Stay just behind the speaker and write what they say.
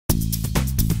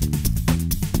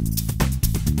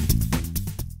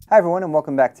Hi everyone and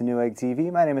welcome back to Newegg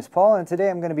TV. My name is Paul and today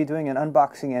I'm going to be doing an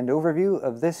unboxing and overview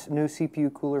of this new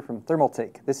CPU cooler from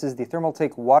Thermaltake. This is the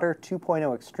Thermaltake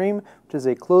WATER2.0 Extreme, which is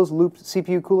a closed-loop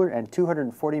CPU cooler and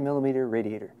 240mm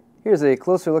radiator. Here's a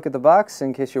closer look at the box.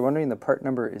 In case you're wondering, the part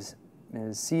number is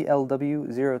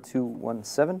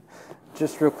CLW0217.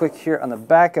 Just real quick here on the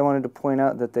back, I wanted to point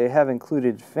out that they have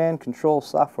included fan control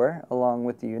software along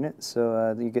with the unit.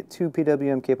 So you get two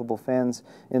PWM capable fans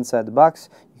inside the box.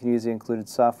 You can use the included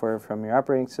software from your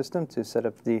operating system to set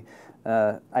up the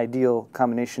ideal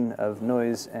combination of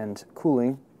noise and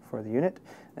cooling for the unit.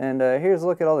 And here's a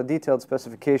look at all the detailed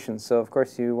specifications. So of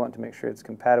course you want to make sure it's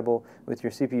compatible with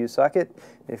your CPU socket.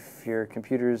 If your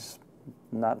computer's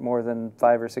not more than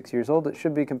 5 or 6 years old, it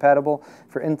should be compatible.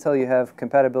 For Intel, you have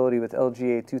compatibility with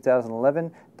LGA 2011,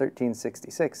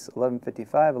 1366,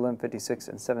 1155, 1156,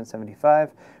 and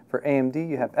 775. For AMD,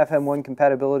 you have FM1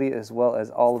 compatibility as well as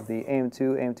all of the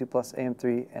AM2, AM2 Plus,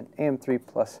 AM3, and AM3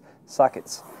 Plus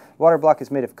sockets. Water block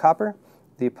is made of copper.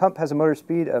 The pump has a motor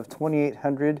speed of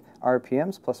 2800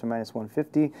 RPMs, plus or minus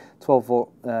 150,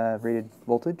 12-volt rated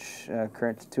voltage,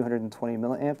 current 220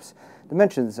 milliamps.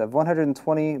 Dimensions of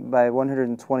 120 by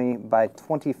 120 by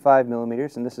 25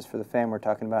 millimeters, and this is for the fan we're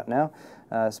talking about now.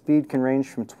 Speed can range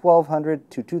from 1200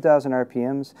 to 2000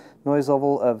 RPMs. Noise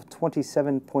level of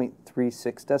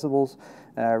 27.36 decibels.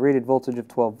 Rated voltage of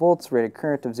 12 volts. Rated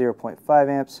current of 0.5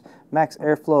 amps. Max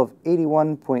airflow of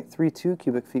 81.32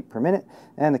 cubic feet per minute.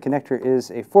 And the connector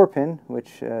is a 4-pin,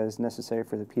 which is necessary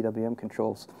for the PWM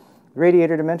controls.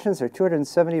 Radiator dimensions are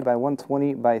 270 by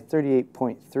 120 by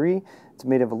 38.3. It's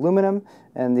made of aluminum,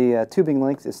 and the tubing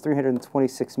length is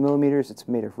 326 millimeters. It's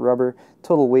made of rubber.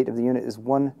 Total weight of the unit is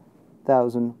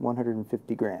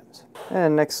 1,150 grams.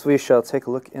 And next we shall take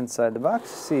a look inside the box,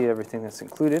 see everything that's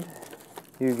included.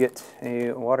 You get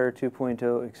a Water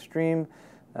 2.0 Extreme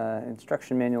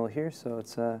instruction manual here, so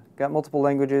it's got multiple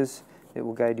languages. It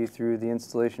will guide you through the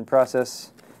installation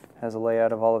process. It has a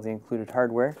layout of all of the included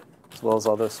hardware, as well as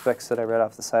all those specs that I read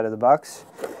off the side of the box.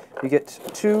 You get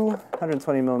two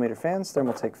 120mm fans,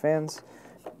 Thermaltake fans.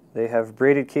 They have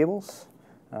braided cables,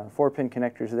 4-pin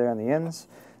connectors there on the ends.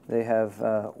 They have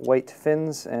white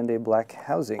fins and a black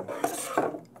housing.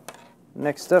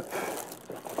 Next up,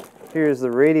 here's the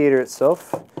radiator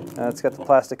itself. It's got the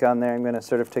plastic on there. I'm going to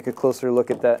sort of take a closer look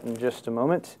at that in just a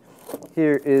moment.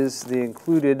 Here is the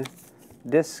included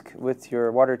disc with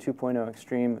your Water 2.0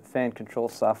 Extreme fan control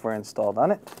software installed on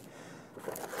it.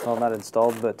 Well, not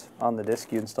installed, but on the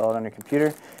disk. You install it on your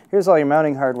computer. Here's all your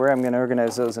mounting hardware. I'm going to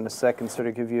organize those in a sec and sort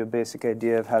of give you a basic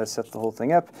idea of how to set the whole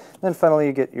thing up. Then finally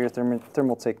you get your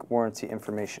Thermaltake warranty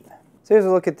information. So here's a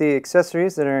look at the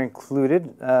accessories that are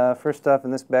included. First off,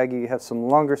 in this baggie you have some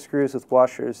longer screws with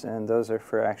washers, and those are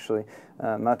for actually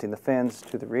mounting the fans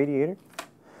to the radiator.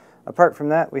 Apart from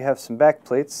that, we have some back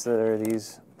plates that are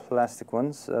these plastic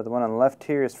ones. The one on the left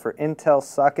here is for Intel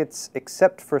sockets,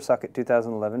 except for socket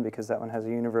 2011, because that one has a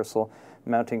universal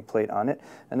mounting plate on it.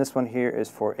 And this one here is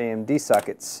for AMD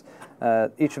sockets.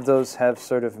 Each of those have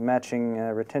sort of matching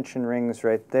retention rings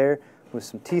right there with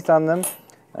some teeth on them.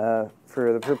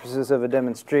 For the purposes of a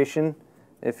demonstration,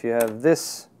 if you have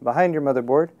this behind your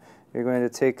motherboard, you're going to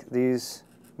take these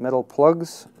metal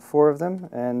plugs, 4 of them,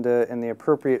 and in the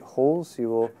appropriate holes you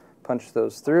will punch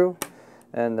those through.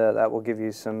 And that will give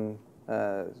you some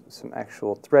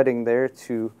actual threading there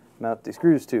to mount the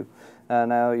screws to.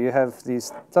 Now you have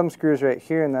these thumb screws right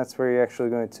here, and that's where you're actually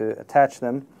going to attach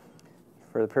them.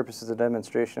 For the purposes of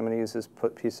demonstration, I'm going to use this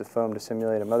piece of foam to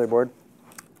simulate a motherboard.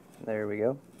 There we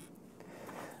go.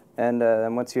 And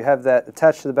then once you have that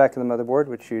attached to the back of the motherboard,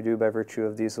 which you do by virtue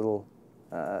of these little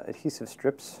adhesive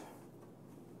strips,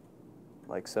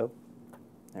 like so.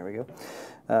 There we go.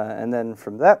 And then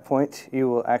from that point, you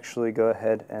will actually go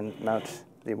ahead and mount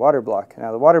the water block.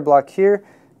 Now the water block here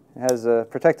has a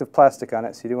protective plastic on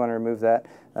it, so you do want to remove that,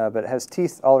 but it has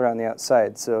teeth all around the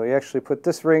outside. So you actually put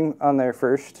this ring on there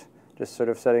first, just sort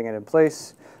of setting it in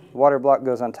place. The water block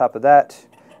goes on top of that,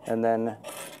 and then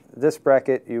this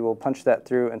bracket, you will punch that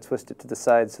through and twist it to the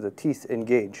side so the teeth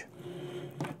engage.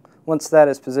 Once that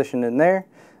is positioned in there,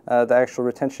 the actual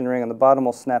retention ring on the bottom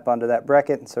will snap onto that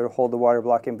bracket and sort of hold the water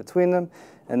block in between them,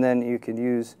 and then you can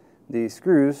use the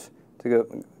screws to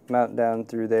go mount down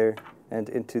through there and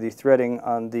into the threading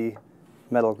on the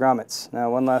metal grommets.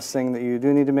 Now one last thing that you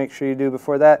do need to make sure you do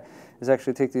before that is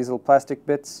actually take these little plastic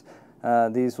bits.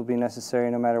 These will be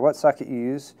necessary no matter what socket you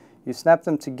use. You snap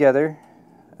them together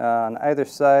on either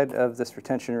side of this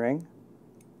retention ring,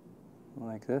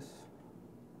 like this.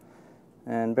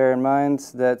 And bear in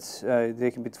mind that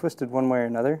they can be twisted one way or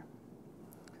another.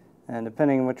 And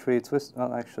depending on which way you twist,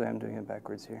 well, actually I'm doing it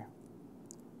backwards here.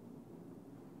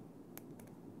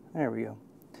 There we go.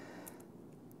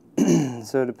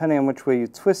 So depending on which way you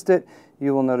twist it,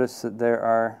 you will notice that there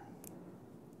are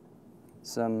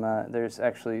some, there's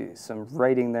actually some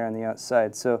writing there on the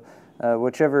outside. So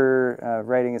whichever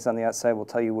writing is on the outside will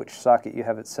tell you which socket you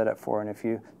have it set up for, and if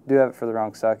you do have it for the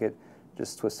wrong socket,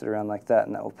 just twist it around like that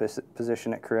and that will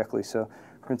position it correctly. So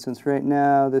for instance, right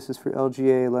now this is for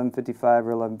LGA 1155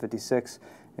 or 1156.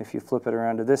 If you flip it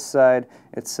around to this side,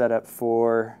 it's set up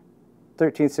for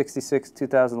 1366,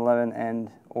 2011, and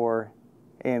or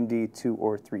AMD 2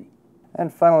 or 3.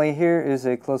 And finally, here is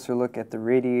a closer look at the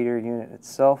radiator unit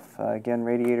itself. Again,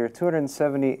 radiator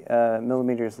 270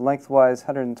 millimeters lengthwise,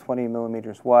 120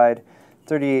 millimeters wide,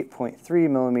 38.3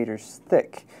 millimeters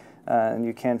thick. And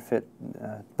you can fit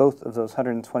both of those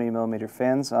 120 millimeter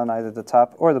fans on either the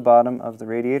top or the bottom of the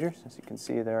radiators. As you can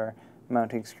see, there are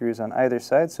mounting screws on either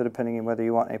side, so depending on whether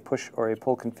you want a push or a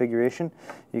pull configuration,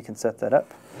 you can set that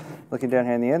up. Looking down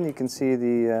here in the end, you can see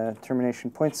the termination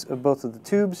points of both of the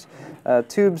tubes.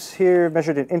 Tubes here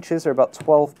measured in inches are about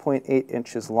 12.8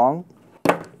 inches long.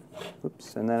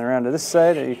 Oops. And then around to this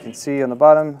side, you can see on the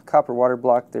bottom, copper water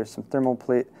block, there's some thermal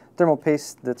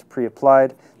paste that's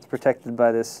pre-applied. It's protected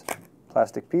by this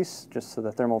plastic piece, just so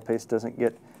the thermal paste doesn't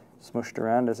get smushed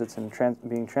around as it's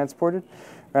being transported.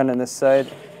 Around on this side,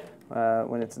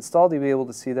 when it's installed, you'll be able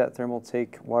to see that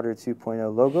Thermaltake WATER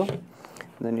 2.0 logo. And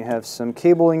then you have some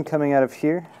cabling coming out of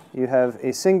here. You have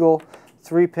a single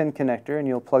 3-pin connector, and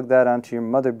you'll plug that onto your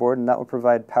motherboard, and that will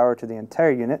provide power to the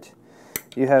entire unit.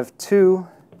 You have 2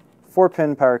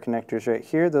 4-pin power connectors right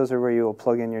here. Those are where you will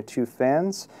plug in your 2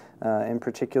 fans. In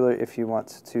particular, if you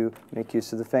want to make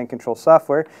use of the fan control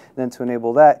software, then to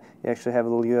enable that, you actually have a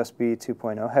little USB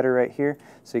 2.0 header right here,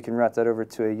 so you can route that over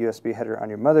to a USB header on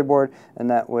your motherboard, and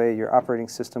that way your operating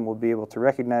system will be able to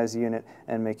recognize the unit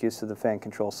and make use of the fan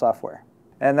control software.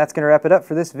 And that's going to wrap it up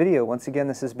for this video. Once again,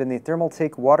 this has been the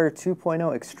Thermaltake WATER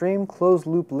 2.0 Extreme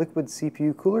closed-loop liquid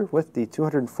CPU cooler with the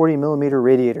 240 millimeter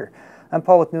radiator. I'm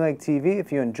Paul with Newegg TV.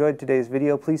 If you enjoyed today's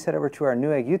video, please head over to our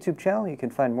Newegg YouTube channel. You can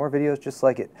find more videos just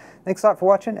like it. Thanks a lot for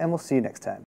watching, and we'll see you next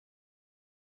time.